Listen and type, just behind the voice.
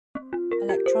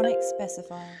Electronic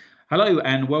Specifier. Hello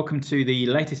and welcome to the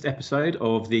latest episode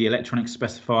of the Electronic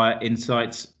Specifier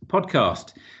Insights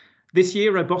podcast. This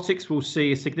year, robotics will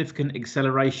see a significant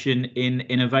acceleration in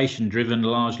innovation driven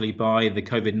largely by the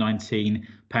COVID-19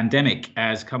 pandemic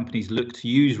as companies look to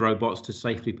use robots to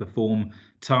safely perform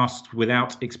tasks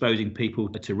without exposing people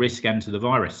to risk and to the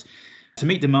virus. To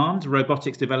meet demand,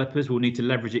 robotics developers will need to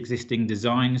leverage existing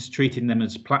designs, treating them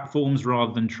as platforms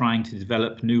rather than trying to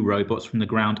develop new robots from the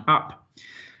ground up.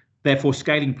 Therefore,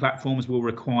 scaling platforms will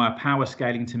require power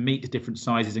scaling to meet different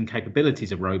sizes and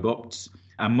capabilities of robots.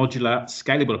 A modular,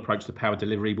 scalable approach to power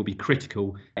delivery will be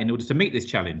critical in order to meet this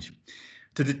challenge.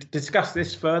 To discuss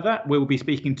this further, we will be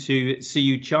speaking to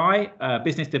Siyu Chai,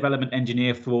 Business Development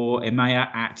Engineer for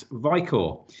EMEA at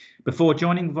Vicor. Before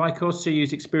joining Vicor,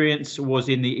 Siyu's experience was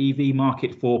in the EV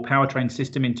market for powertrain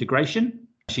system integration.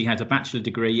 She has a bachelor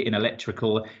degree in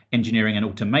electrical engineering and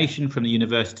automation from the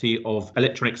University of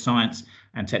Electronic Science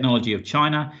and Technology of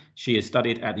China. She has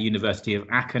studied at the University of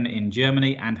Aachen in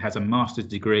Germany and has a master's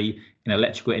degree in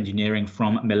electrical engineering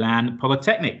from Milan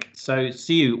Polytechnic. So,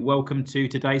 Siyu, welcome to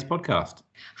today's podcast.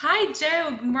 Hi,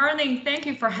 Joe. Good morning. Thank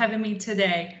you for having me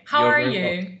today. How are you?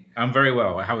 Welcome. I'm very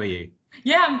well. How are you?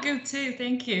 Yeah, I'm good too.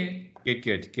 Thank you.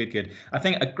 Good. I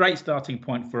think a great starting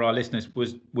point for our listeners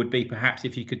would be perhaps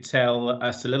if you could tell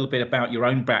us a little bit about your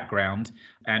own background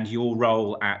and your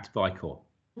role at Vicor.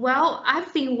 Well,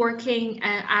 I've been working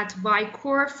at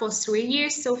Vicor for 3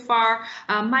 years so far.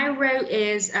 My role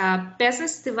is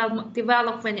business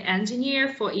development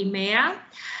engineer for EMEA.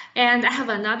 And I have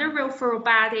another role for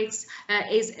robotics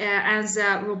as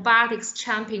a robotics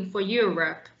champion for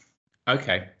Europe.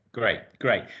 Okay. Great.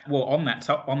 Well, on that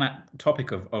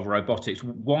topic of robotics,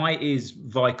 why is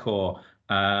Vicor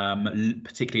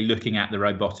particularly looking at the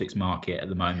robotics market at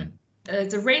the moment?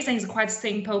 The reason is quite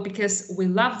simple because we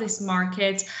love this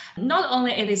market. Not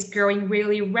only it is growing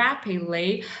really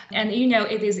rapidly, and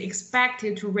it is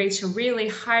expected to reach a really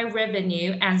high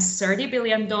revenue and $30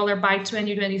 billion by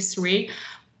 2023.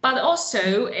 But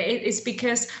also, it's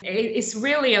because it's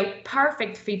really a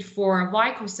perfect fit for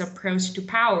Vicor's approach to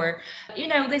power.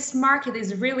 This market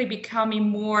is really becoming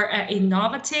more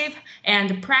innovative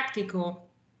and practical.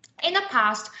 In the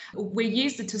past, we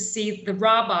used to see the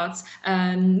robots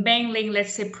mainly,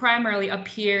 let's say, primarily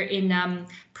appear in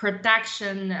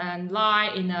production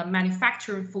line in a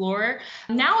manufacturing floor.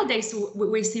 Nowadays,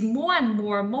 we see more and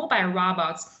more mobile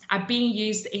robots are being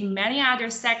used in many other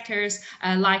sectors,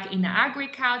 like in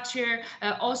agriculture,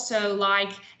 also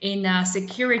like in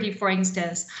security, for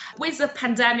instance. With the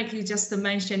pandemic you just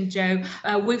mentioned, Joe,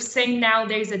 we've seen now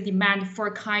there's a demand for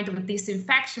kind of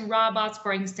disinfection robots,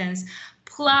 for instance.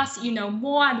 Plus,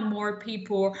 more and more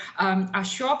people are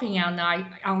shopping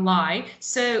online.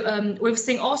 So we've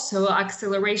seen also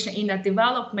acceleration in the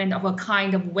development of a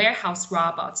kind of warehouse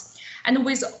robots. And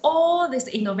with all this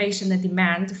innovation and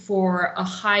demand for a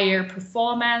higher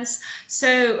performance,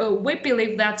 so we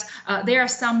believe that there are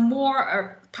some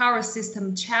more power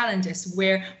system challenges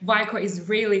where Vicor is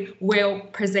really well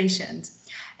positioned.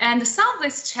 And some of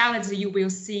these challenges you will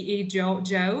see,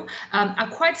 Joe, are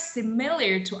quite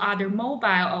similar to other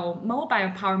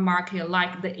mobile power market,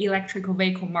 like the electrical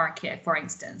vehicle market, for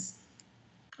instance.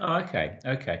 Oh,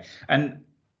 okay. And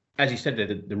as you said,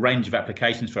 the range of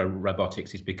applications for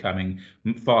robotics is becoming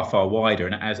far wider.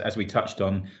 And as we touched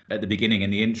on at the beginning in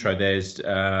the intro, there's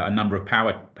a number of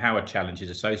power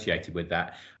challenges associated with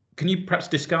that. Can you perhaps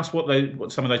discuss what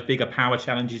some of those bigger power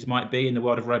challenges might be in the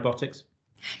world of robotics?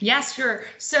 Yes, sure.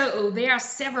 So there are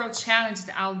several challenges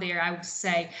out there, I would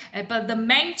say. But the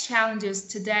main challenges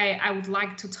today I would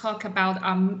like to talk about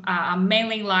are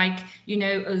mainly like,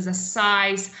 the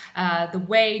size, the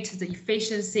weight, the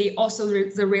efficiency, also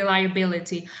the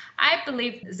reliability. I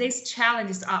believe these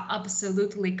challenges are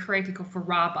absolutely critical for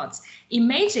robots.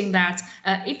 Imagine that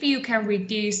if you can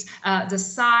reduce the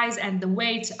size and the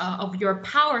weight of your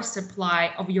power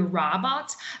supply of your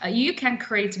robot, you can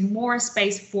create more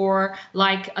space for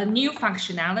like a new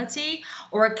functionality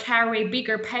or carry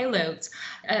bigger payloads.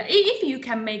 If you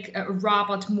can make a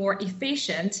robot more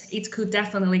efficient, it could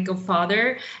definitely go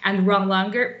further and run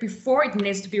longer before it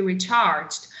needs to be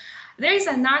recharged. There is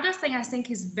another thing I think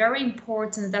is very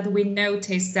important that we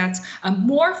notice that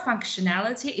more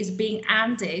functionality is being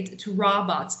added to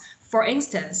robots. For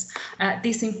instance,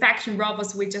 disinfection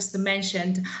robots we just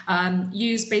mentioned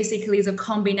use basically the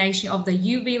combination of the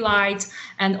UV light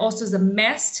and also the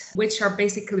mist, which are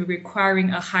basically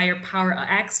requiring a higher power,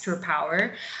 extra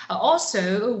power.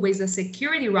 Also, with the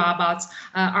security robots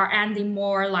are adding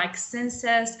more like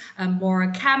sensors,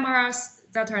 more cameras,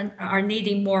 that are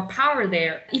needing more power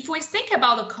there. If we think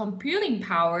about the computing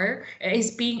power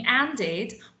is being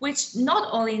added, which not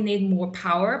only need more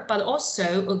power, but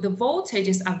also the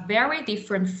voltages are very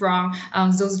different from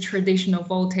those traditional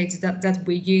voltages that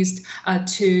we used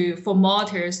for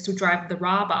motors to drive the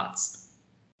robots.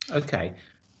 Okay.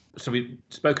 So we've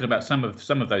spoken about some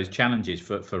of those challenges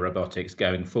for robotics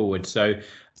going forward. So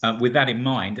with that in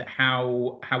mind,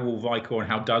 how will Vicor and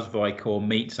how does Vicor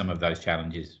meet some of those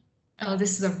challenges? Oh,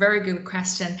 this is a very good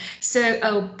question.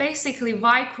 So basically,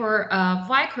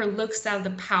 Vicor looks at the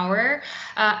power,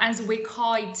 as we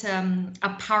call it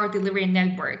a power delivery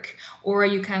network, or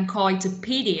you can call it a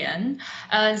PDN,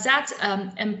 that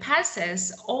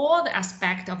encompasses all the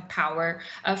aspects of power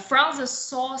from the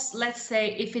source. Let's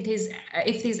say if it is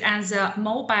as a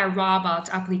mobile robot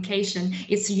application,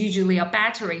 it's usually a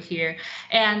battery here,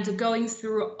 and going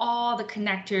through all the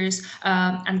connectors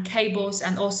and cables,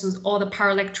 and also all the power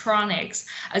electronics.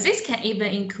 This can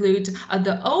even include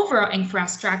the overall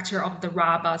infrastructure of the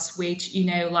robots, which,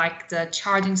 like the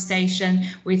charging station,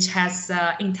 which has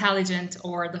intelligent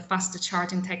or the fast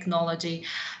charging technology.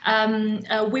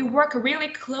 We work really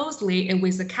closely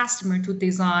with the customer to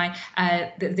design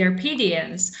their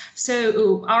PDNs.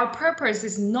 So our purpose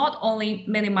is not only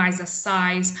minimize the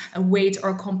size, weight,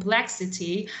 or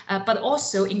complexity, but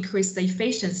also increase the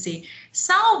efficiency.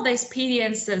 Some of these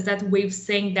PDNs that we've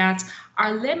seen that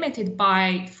are limited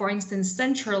by, for instance,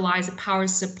 centralized power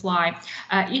supply.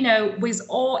 In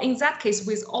that case,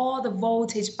 with all the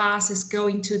voltage buses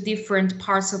going to different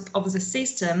parts of the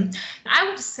system, I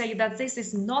would say that this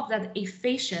is not that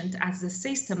efficient at the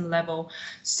system level.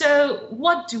 So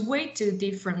what do we do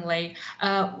differently?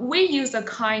 We use a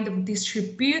kind of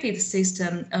distributed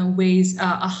system with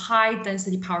a high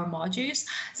density power modules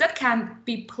that can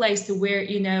be placed where,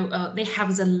 they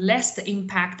have the less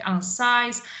impact on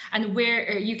size and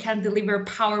where you can deliver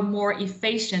power more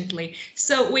efficiently.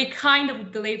 So we kind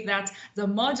of believe that the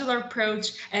modular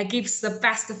approach gives the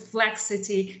best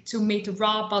flexibility to meet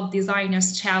robot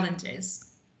designers'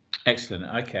 challenges. Excellent.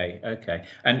 Okay.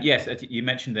 And yes, you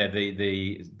mentioned there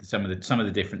some of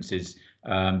the differences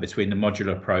between the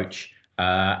modular approach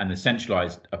and the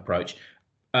centralized approach.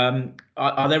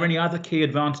 Are there any other key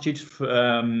advantages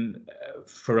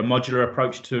for a modular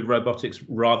approach to robotics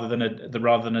rather than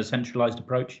a centralized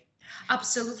approach?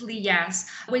 Absolutely, yes.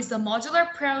 With the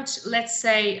modular approach, let's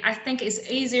say, I think it's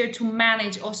easier to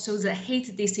manage also the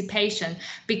heat dissipation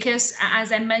because,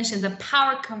 as I mentioned, the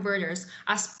power converters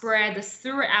are spread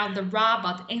throughout the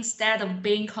robot instead of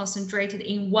being concentrated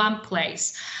in one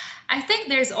place. I think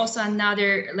there's also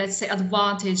another, let's say,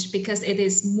 advantage because it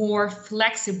is more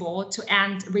flexible to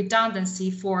add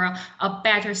redundancy for a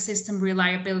better system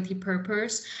reliability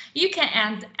purpose. You can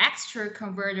add extra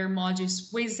converter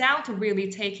modules without really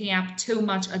taking up too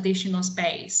much additional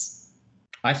space.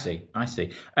 I see.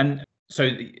 And so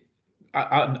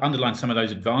I underline some of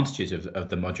those advantages of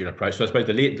the modular approach. So I suppose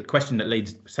the question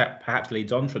that perhaps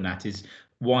leads on from that is,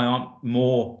 why aren't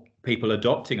more people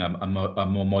adopting a more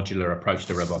modular approach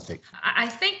to robotics? I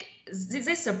think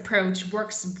this approach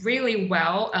works really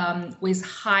well with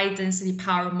high density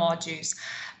power modules.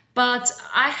 But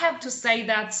I have to say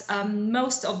that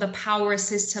most of the power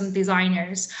system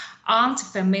designers aren't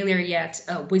familiar yet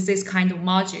with this kind of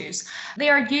modules. They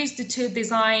are used to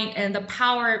design the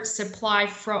power supply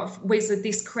with a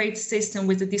discrete system,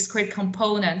 with the discrete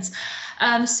components.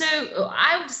 So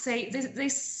I would say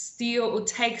this still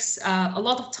takes a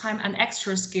lot of time and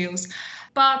extra skills,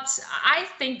 but I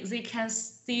think they can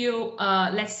still,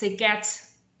 let's say, get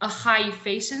a high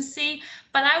efficiency,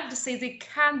 but I would say they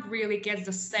can't really get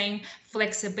the same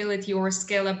flexibility or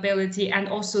scalability and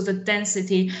also the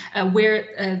density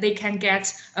where they can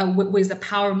get with the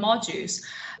power modules.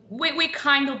 We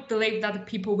kind of believe that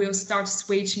people will start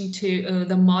switching to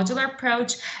the modular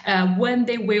approach when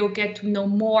they will get to know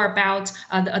more about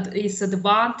its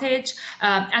advantage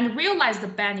and realize the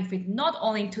benefit not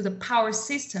only to the power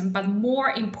system, but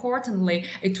more importantly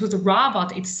to the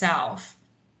robot itself.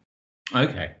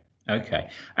 Okay.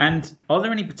 And are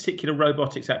there any particular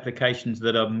robotics applications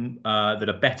that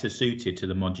are better suited to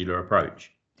the modular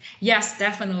approach? Yes,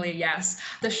 definitely, yes.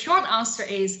 The short answer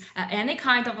is any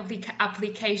kind of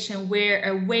application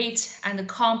where weight and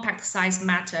compact size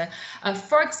matter.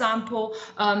 For example,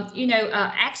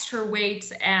 extra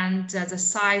weight and the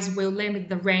size will limit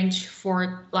the range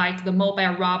for like the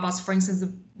mobile robots, for instance,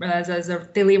 the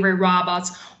delivery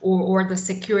robots or the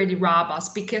security robots,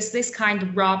 because this kind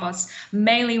of robots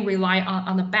mainly rely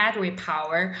on the battery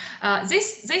power.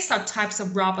 These are types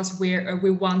of robots where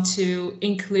we want to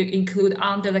include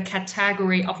under the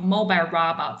category of mobile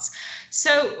robots.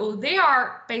 So they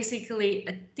are basically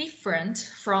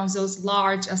different from those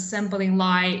large assembling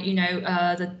line,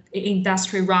 the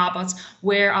industry robots,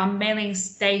 where are mainly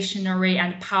stationary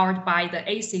and powered by the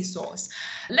AC source.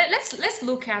 Let's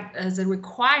look at the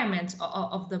requirement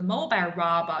of the mobile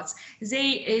robots.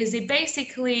 They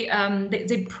basically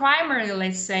they primarily,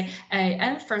 let's say,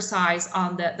 emphasize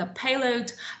on the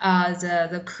payload,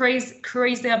 the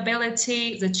crazy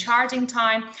ability, the charging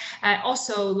time,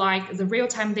 also like the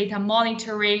real-time data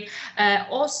monitoring,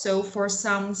 also for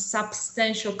some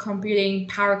substantial computing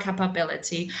power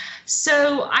capability.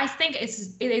 So I think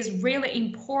it is really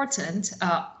important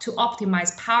to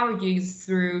optimize power use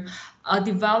through a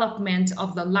development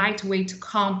of the lightweight,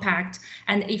 compact,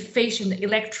 and efficient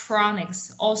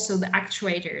electronics, also the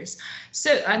actuators.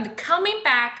 So, and coming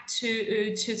back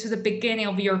to the beginning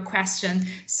of your question,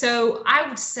 so I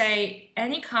would say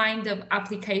any kind of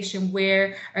application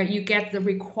where you get the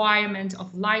requirement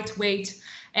of lightweight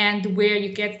and where you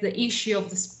get the issue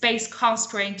of the space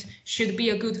constraint should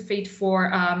be a good fit for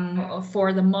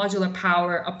the modular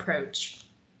power approach.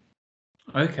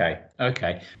 Okay.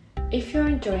 If you're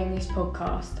enjoying this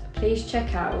podcast, please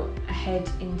check out Ahead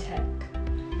in Tech,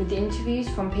 with interviews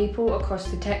from people across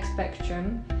the tech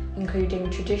spectrum, including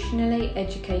traditionally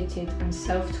educated and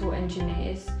self-taught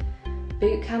engineers,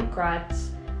 bootcamp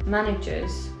grads,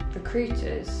 managers,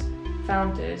 recruiters,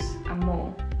 founders, and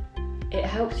more. It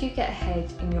helps you get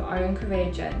ahead in your own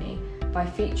career journey by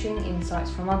featuring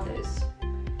insights from others.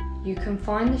 You can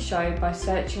find the show by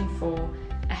searching for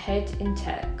Ahead in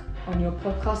Tech on your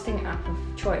podcasting app of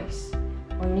choice,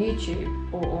 on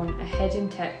YouTube or on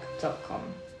aheadintech.com.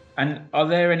 And are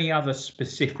there any other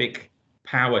specific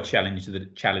power challenges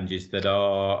that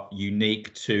are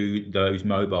unique to those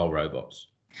mobile robots?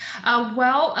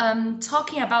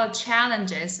 Talking about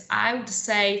challenges, I would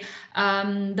say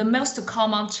the most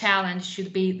common challenge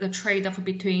should be the trade-off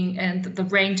between the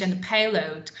range and the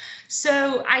payload.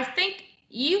 So I think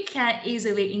you can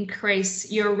easily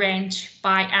increase your range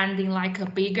by adding like a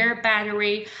bigger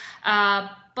battery,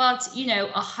 but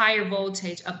a higher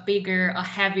voltage, a bigger, a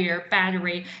heavier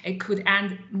battery, it could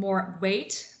add more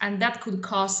weight, and that could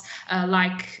cause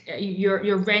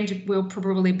your range will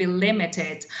probably be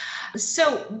limited.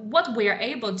 So what we are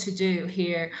able to do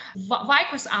here,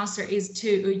 Vicor's answer is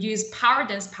to use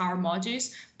power-dense power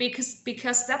modules because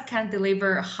that can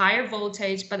deliver higher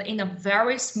voltage, but in a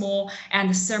very small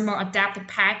and thermal-adapted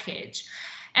package.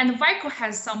 And Vicor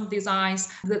has some designs,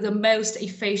 the most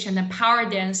efficient and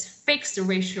power-dense fixed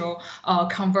ratio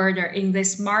converter in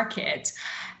this market.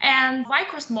 And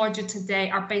Vicor's modules today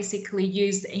are basically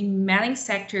used in many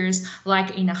sectors,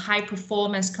 like in a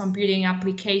high-performance computing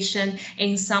application,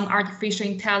 in some artificial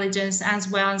intelligence, as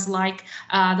well as like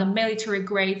the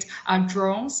military-grade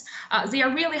drones. They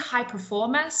are really high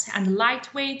performance and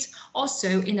lightweight,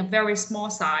 also in a very small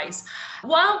size.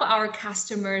 One of our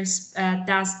customers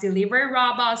does delivery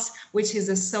robots, which is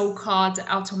a so-called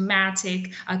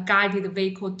automatic guided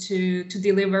vehicle to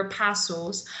deliver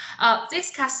parcels.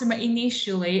 This customer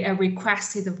initially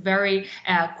requested a very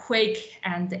quick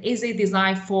and easy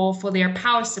design for their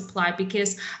power supply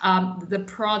because the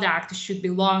product should be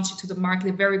launched to the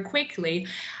market very quickly.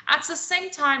 At the same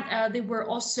time, they were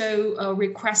also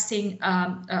requesting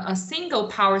a single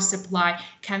power supply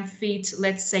can fit,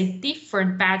 let's say,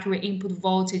 different battery input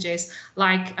voltages,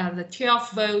 like the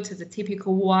 12 volt, the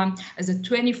typical one, the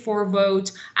 24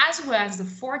 volt, as well as the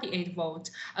 48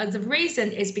 volt. The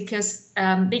reason is because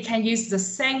they can use the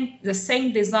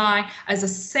same design as the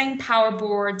same power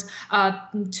board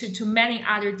to many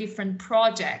other different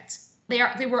projects.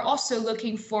 They were also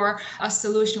looking for a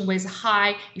solution with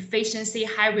high efficiency,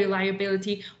 high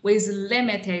reliability, with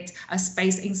limited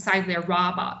space inside their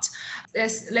robot.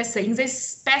 Let's say in this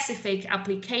specific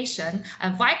application,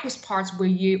 Vicor's parts were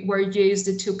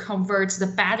used to convert the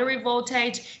battery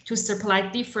voltage to supply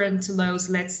different loads,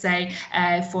 let's say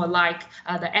for like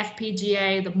the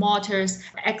FPGA, the motors,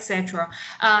 etc.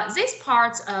 These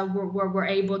parts were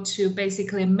able to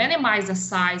basically minimize the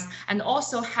size and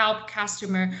also help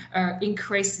customer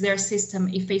increase their system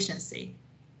efficiency.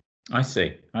 I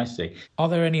see. Are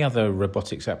there any other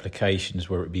robotics applications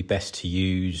where it would be best to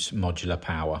use modular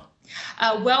power?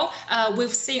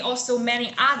 We've seen also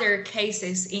many other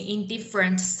cases in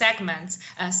different segments,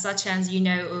 such as,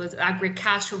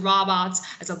 agricultural robots,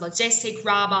 as a logistic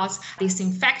robots,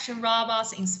 disinfection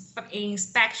robots,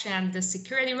 inspection and the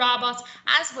security robots,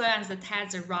 as well as the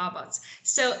tester robots.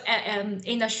 So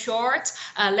in a short,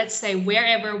 let's say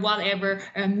wherever, whatever,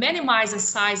 minimize the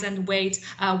size and weight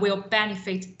will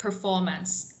benefit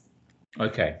performance.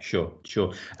 Okay, sure.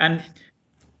 And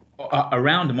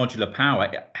around modular power,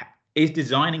 is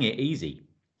designing it easy?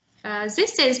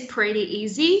 This is pretty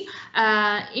easy.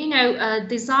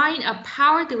 Design a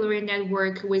power delivery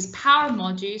network with power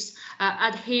modules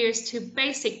adheres to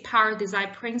basic power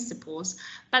design principles,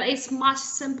 but it's much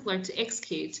simpler to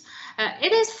execute.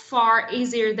 It is far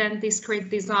easier than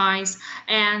discrete designs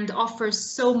and offers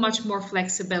so much more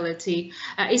flexibility,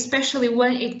 especially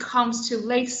when it comes to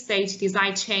late-stage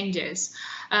design changes.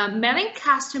 Many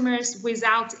customers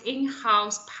without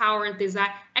in-house power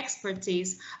design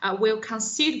expertise will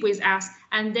concede with us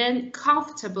and then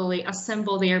comfortably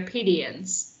assemble their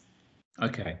PDNs.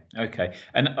 Okay.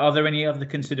 And are there any other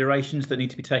considerations that need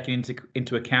to be taken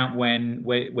into account when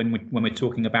we're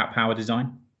talking about power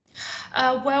design?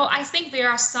 I think there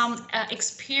are some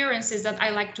experiences that I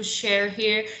like to share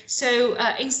here. So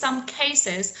in some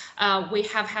cases, we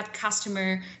have had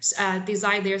customers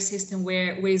design their system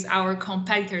with our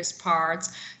competitors'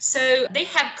 parts. So they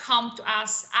have come to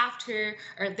us after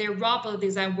their robot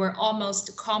design were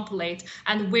almost complete,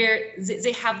 and where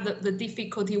they have the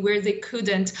difficulty where they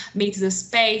couldn't meet the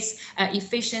space,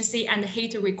 efficiency, and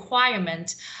heat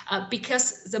requirement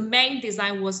because the main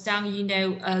design was done,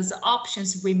 the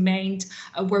options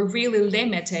were really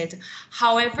limited.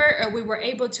 However, we were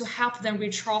able to help them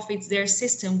retrofit their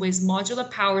system with modular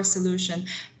power solution.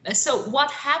 So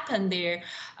what happened there?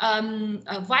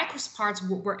 Vicor's parts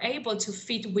were able to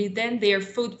fit within their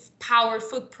power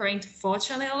footprint.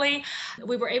 Fortunately,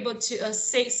 we were able to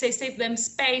save them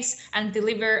space and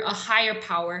deliver a higher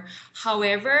power.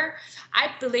 However,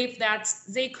 I believe that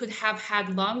they could have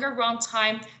had longer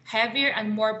runtime, heavier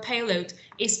and more payload,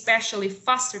 especially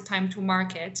faster time to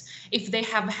market, if they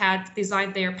have had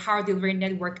designed their power delivery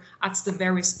network at the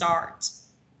very start.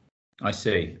 I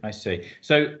see.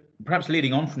 So perhaps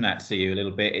leading on from that, Siyu, a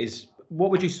little bit, is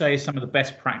what would you say is some of the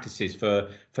best practices for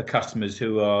customers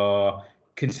who are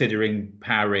considering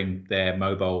powering their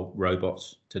mobile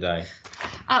robots today?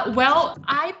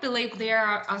 I believe there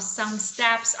are some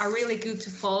steps are really good to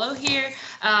follow here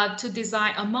to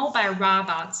design a mobile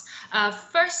robot.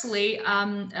 Firstly,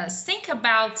 think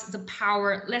about the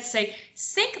power. Let's say,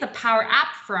 think the power up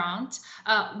front.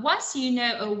 Once you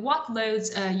know what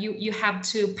loads you have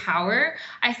to power,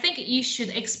 I think you should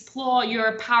explore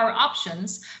your power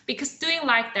options, because doing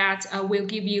like that will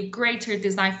give you greater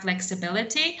design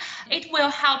flexibility. It will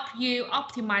help you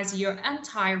optimize your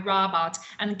entire robot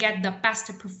and get the best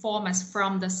performance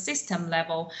from the system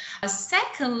level.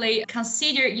 Secondly,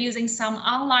 consider using some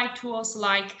online tools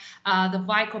like the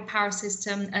Vicor Power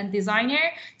System and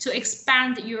Designer to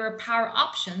expand your power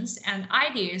options and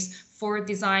ideas for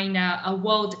design a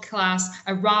world-class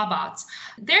robot.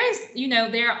 There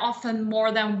are often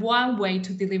more than one way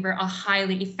to deliver a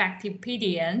highly effective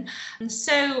PDN. And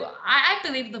so I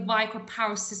believe the Vicor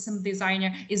Power System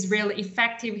Designer is really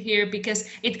effective here because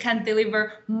it can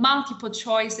deliver multiple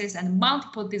choices and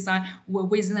multiple design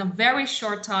within a very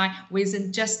short time,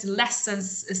 within just less than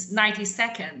 90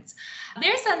 seconds.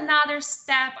 There's another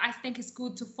step I think is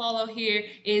good to follow here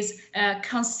is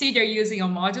consider using a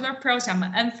modular approach. I'm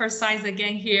going to emphasize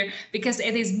again here because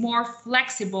it is more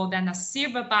flexible than a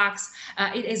silver box.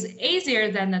 It is easier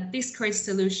than a discrete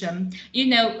solution.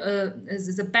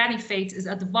 The benefit is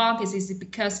advantage is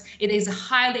because it is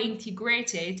highly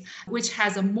integrated, which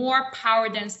has a more power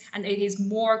dense and it is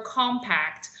more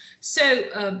compact. So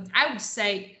I would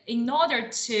say in order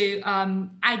to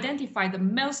identify the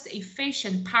most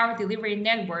efficient power delivery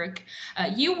network,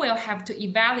 you will have to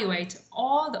evaluate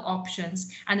all the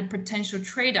options and the potential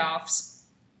trade-offs.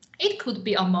 It could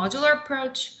be a modular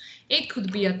approach. It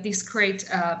could be a discrete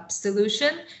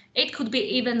solution. It could be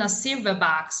even a silver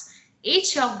box.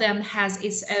 Each of them has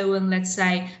its own, let's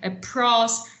say,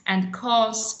 pros and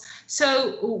cons.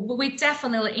 So we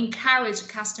definitely encourage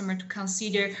customer to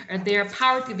consider their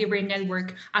power delivery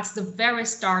network at the very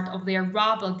start of their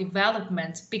robot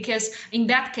development, because in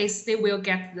that case, they will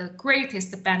get the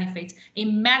greatest benefit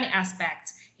in many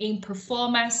aspects, in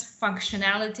performance,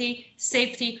 functionality,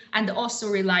 safety, and also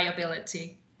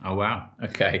reliability. Oh, wow.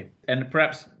 Okay. And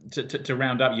perhaps to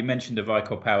round up, you mentioned a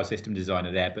Vicor power system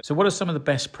designer there. But so what are some of the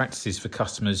best practices for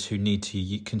customers who need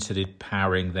to consider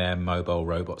powering their mobile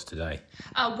robots today?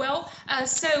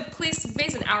 So please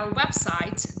visit our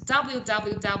website,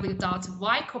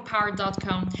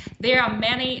 www.vicorpower.com. There are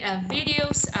many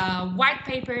videos, white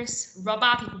papers,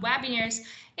 robotic webinars.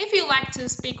 If you'd like to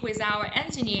speak with our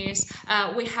engineers,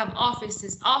 we have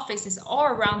offices all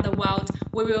around the world.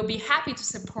 We will be happy to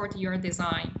support your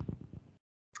design.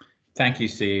 Thank you,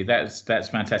 Sue. That's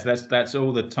fantastic. That's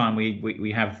all the time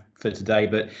we have for today.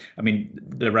 But I mean,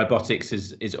 the robotics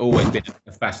is always been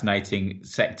a fascinating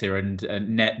sector, and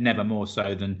never more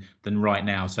so than right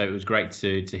now. So it was great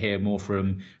to hear more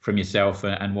from yourself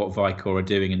and what Vicor are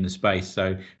doing in the space.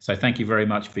 So thank you very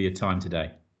much for your time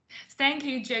today. Thank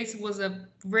you, Jace. It was a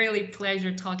really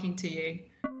pleasure talking to you.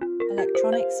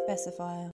 Electronic specifier.